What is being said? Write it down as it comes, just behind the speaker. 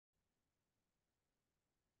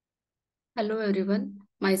Hello everyone,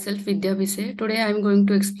 myself Vidya Vise. Today I am going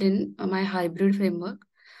to explain my hybrid framework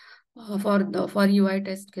for UI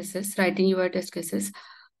test cases, writing UI test cases.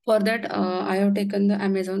 For that, I have taken the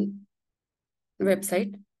Amazon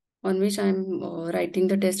website on which I am writing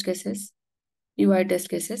the test cases, UI test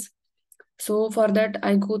cases. So for that,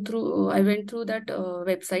 I went through that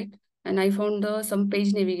website and I found some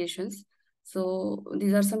page navigations. So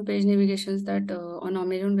these are some page navigations that on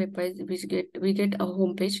Amazon web page we get a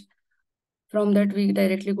home page. From that, we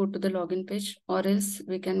directly go to the login page, or else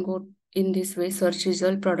we can go in this way: search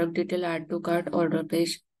result, product detail, add to cart, order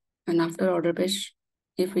page. And after order page,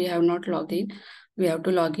 if we have not logged in, we have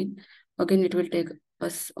to log in. Again, it will take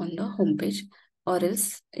us on the home page. Or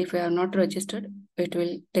else, if we are not registered, it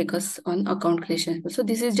will take us on account creation. So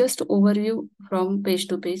this is just overview from page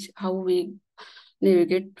to page, how we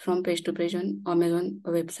navigate from page to page on Amazon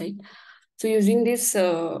website. So using this,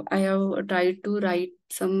 I have tried to write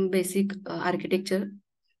some basic architecture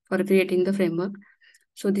for creating the framework.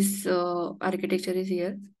 So this architecture is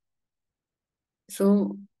here.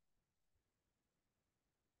 So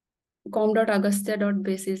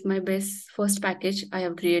com.agastya.base is my base first package I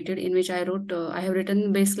have created, in which I have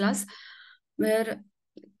written base class, where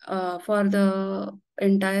for the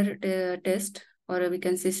entire test, or we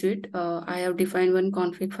can say suite, I have defined one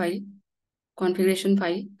configuration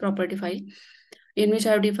file, property file, in which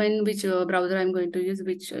I have defined which browser I'm going to use,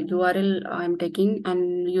 which URL I'm taking,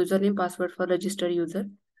 and username, password for registered user.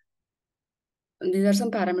 And these are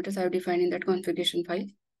some parameters I have defined in that configuration file,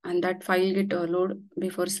 and that file get load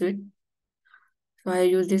before suite. So I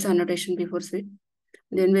use this annotation before suite.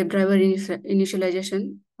 Then WebDriver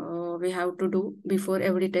initialization we have to do before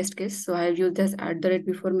every test case. So I have used this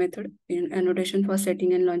 @before method in annotation for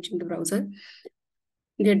setting and launching the browser.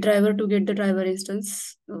 Get driver to get the driver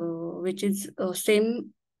instance, which is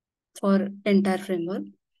same for entire framework,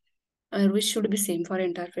 which should be same for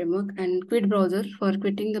entire framework, and quit browser for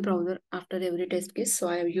quitting the browser after every test case. So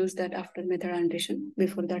I have used that after method annotation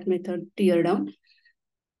before that method tear down.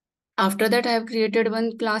 After that, I have created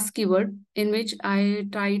one class keyword in which I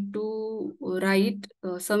tried to write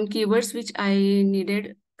some keywords which I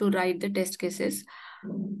needed to write the test cases.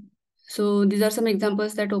 So these are some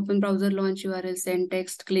examples: that open browser, launch URL, send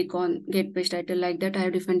text, click on, get page title. Like that, I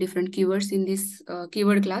have defined different keywords in this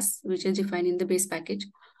keyword class, which is defined in the base package.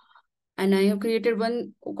 And I have created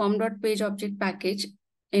one com.pageObject package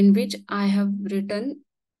in which I have written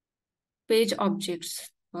page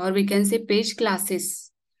objects, or we can say page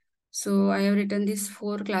classes. So I have written these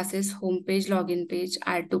 4 classes: home page, login page,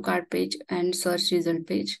 add to cart page, and search result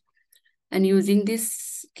page. And using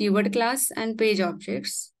this keyword class and page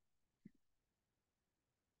objects,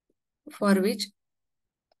 for which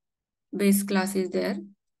base class is there,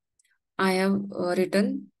 I have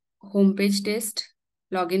written home page test,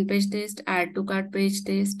 login page test, add to cart page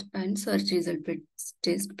test, and search result page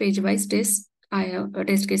test. Page wise test I have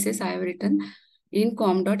test cases I have written in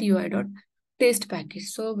com.ui.test package.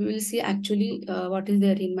 So we will see actually what is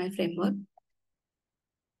there in my framework.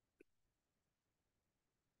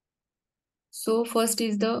 So first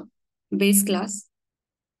is the base class,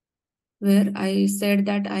 where I said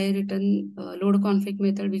that I written load config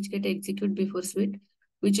method which get execute before suite,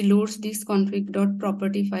 which loads this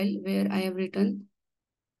config.property file, where I have written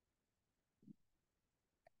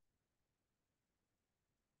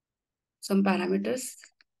some parameters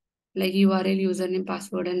like URL, username,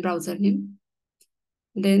 password, and browser name.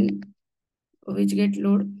 Then which get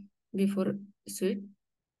load before suite.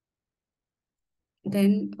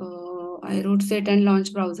 Then I wrote set and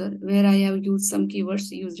launch browser, where I have used some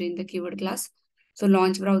keywords used in the keyword class. So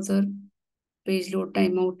launch browser, page load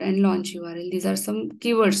timeout, and launch URL. These are some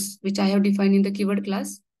keywords which I have defined in the keyword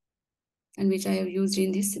class and which I have used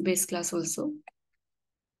in this base class also.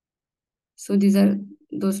 So these are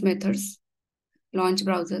those methods: launch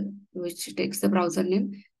browser, which takes the browser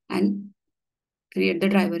name and create the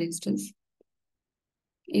driver instance.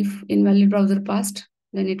 If invalid browser passed,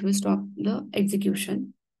 then it will stop the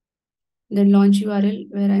execution. Then launch URL,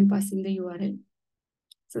 where I'm passing the URL.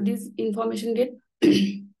 So this information get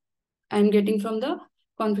I'm getting from the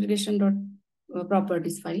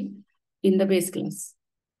configuration.properties file in the base class.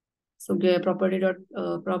 So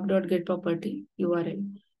prop.get property URL.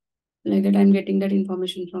 Like that, I'm getting that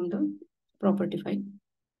information from the property file.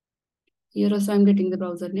 Here also I'm getting the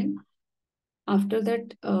browser name. After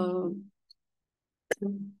that,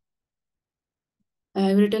 I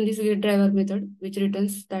have written this get driver method, which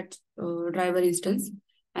returns that driver instance.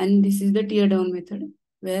 And this is the tear down method,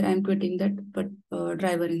 where I'm quitting that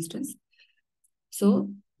driver instance. So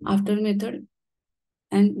after method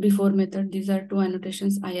and before method, these are 2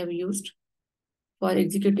 annotations I have used for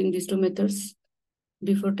executing these two methods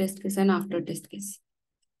before test case and after test case.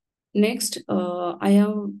 Next, I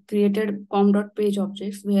have created pom.page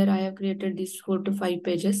objects where I have created these 4 to 5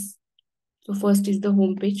 pages. So first is the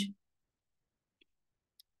home page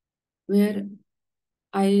where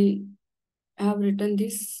I have written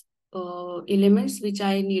these elements which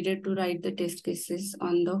I needed to write the test cases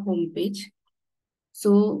on the home page.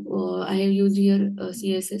 So I have used here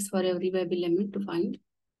CSS for every web element to find.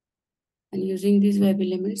 And using these web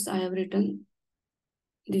elements, I have written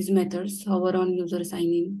these methods: hover on user sign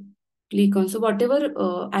in, click on. So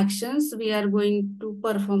whatever actions we are going to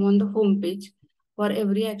perform on the home page, for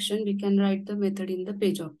every action we can write the method in the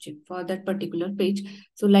page object for that particular page.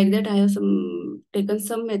 So like that, I have taken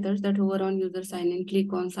some methods that hover on user sign in,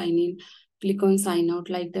 click on sign out,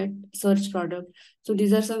 like that, search product. So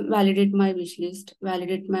these are some: validate my wish list,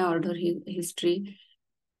 validate my order history,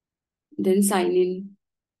 then sign in,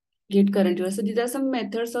 get current user. So these are some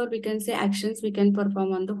methods, or we can say actions, we can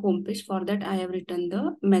perform on the home page. For that, I have written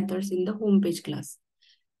the methods in the home page class.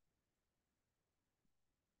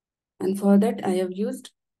 And for that, I have used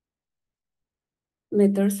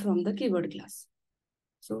methods from the keyword class.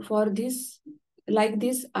 So for this, like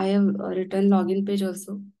this, I have written login page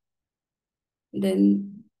also,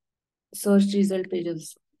 then search result page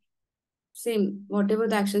also. Same, whatever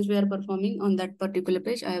the actions we are performing on that particular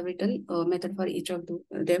page, I have written a method for each of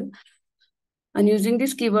them. And using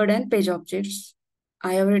this keyword and page objects,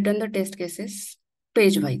 I have written the test cases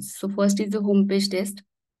page wise. So first is the home page test.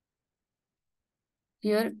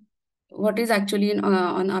 Here, what is actually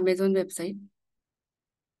on Amazon website.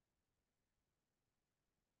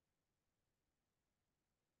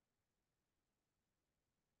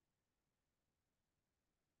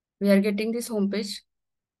 We are getting this home page.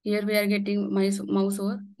 Here we are getting my mouse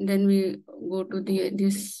over. Then we go to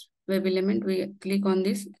this web element. We click on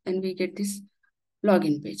this and we get this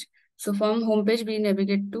login page. So from home page, we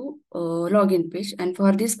navigate to login page. And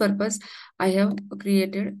for this purpose, I have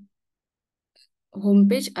created home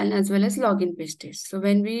page and as well as login page test. So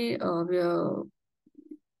when we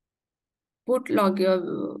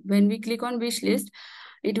when we click on wish list,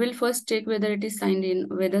 it will first check whether it is signed in,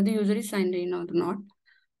 whether the user is signed in or not.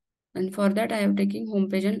 And for that, I have taken home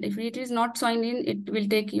page. And if it is not signed in, it will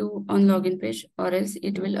take you on login page, or else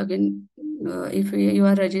it will again, if you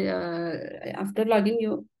are after login,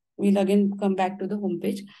 you will again come back to the home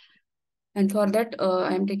page. And for that,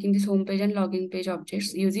 I am taking this home page and login page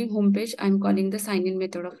objects. Using home page, I am calling the sign in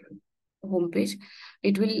method of home page.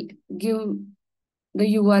 It will give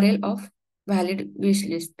the URL of valid wish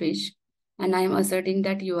list page, and I am asserting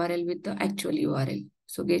that URL with the actual URL.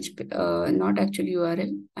 So get not actual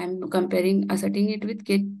URL. I am asserting it with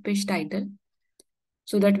get page title,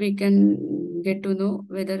 so that we can get to know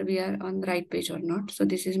whether we are on the right page or not. So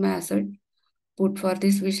this is my assert put for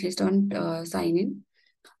this wish list on sign in.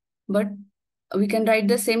 But we can write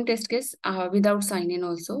the same test case without sign in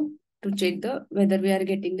also, to check the whether we are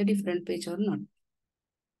getting the different page or not.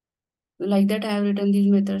 Like that, I have written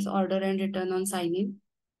these methods: order and return on sign in,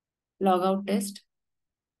 logout test.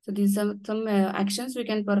 So these are some actions we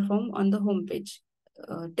can perform on the home page.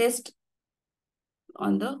 Test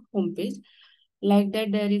on the home page. Like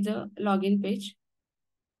that, there is a login page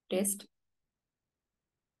test.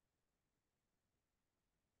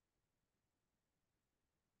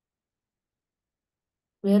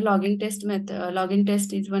 Where login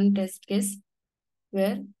test is one test case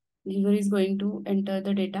where user is going to enter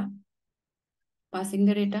the data, passing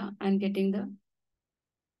the data and getting the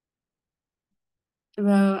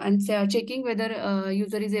checking whether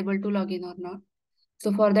user is able to log in or not.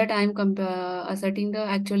 So for that, I am asserting the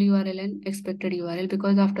actual URL and expected URL,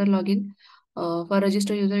 because after login, for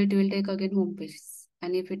register user, it will take again home page.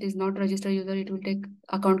 And if it is not registered user, it will take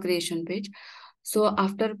account creation page. So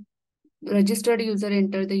after registered user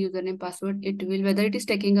enter the username password, it will, whether it is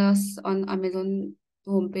taking us on Amazon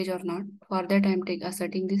homepage or not. For that, I am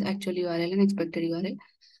asserting this actual URL and expected URL.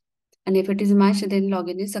 And if it is matched, then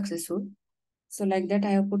login is successful. So like that,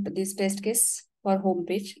 I have put this test case for home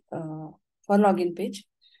page, for login page,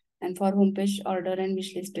 and for home page, order and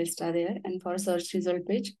wish list test are there. And for search result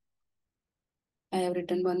page, I have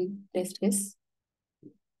written one test case,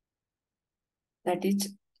 that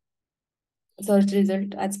is search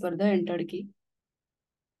result as per the entered key.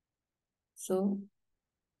 So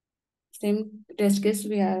same test case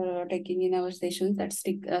we are taking in our sessions, that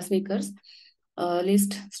sneakers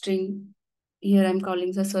list string. Here I'm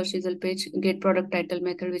calling the search result page get product title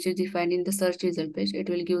method, which is defined in the search result page. It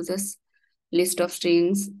will give us list of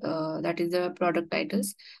strings, that is the product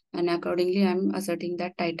titles, and accordingly I'm asserting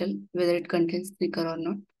that title whether it contains sneaker or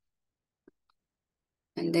not.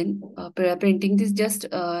 And then printing this just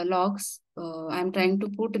logs. I'm trying to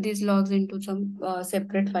put these logs into some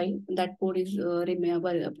separate file. That code is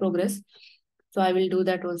remember progress. So I will do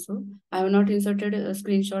that also. I have not inserted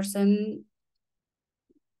screenshots and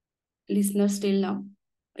listeners till now.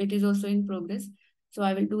 It is also in progress. So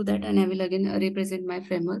I will do that and I will again represent my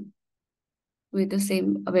framework with the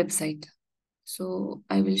same website. So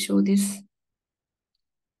I will show this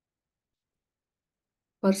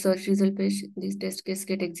for search result page. This test case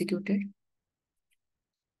get executed.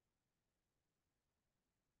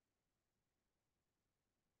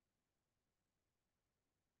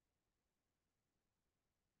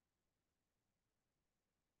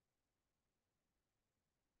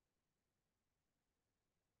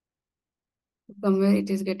 Somewhere it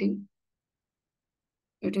is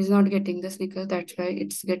not getting the snicker. That's why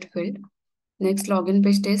it's get filled. Next login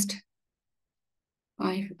page test.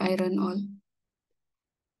 I run all.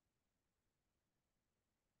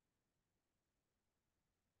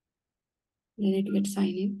 Then it gets sign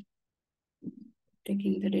in,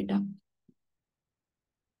 taking the data.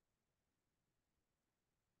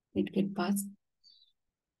 It get passed.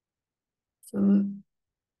 So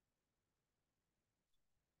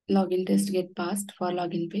login test get passed for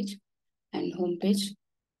login page and home page.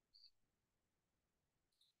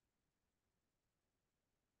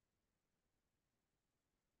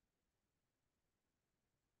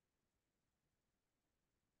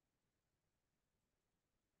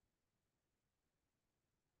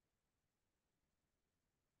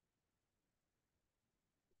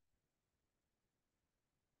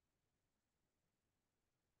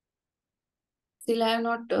 Still, I have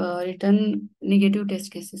not written negative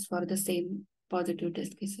test cases for the same positive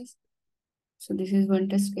test cases. So this is one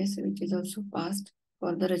test case which is also passed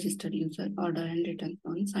for the registered user order and written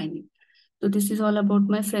on signing. So this is all about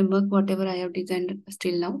my framework, whatever I have designed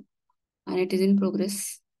still now, and it is in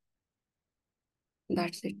progress.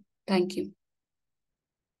 That's it. Thank you.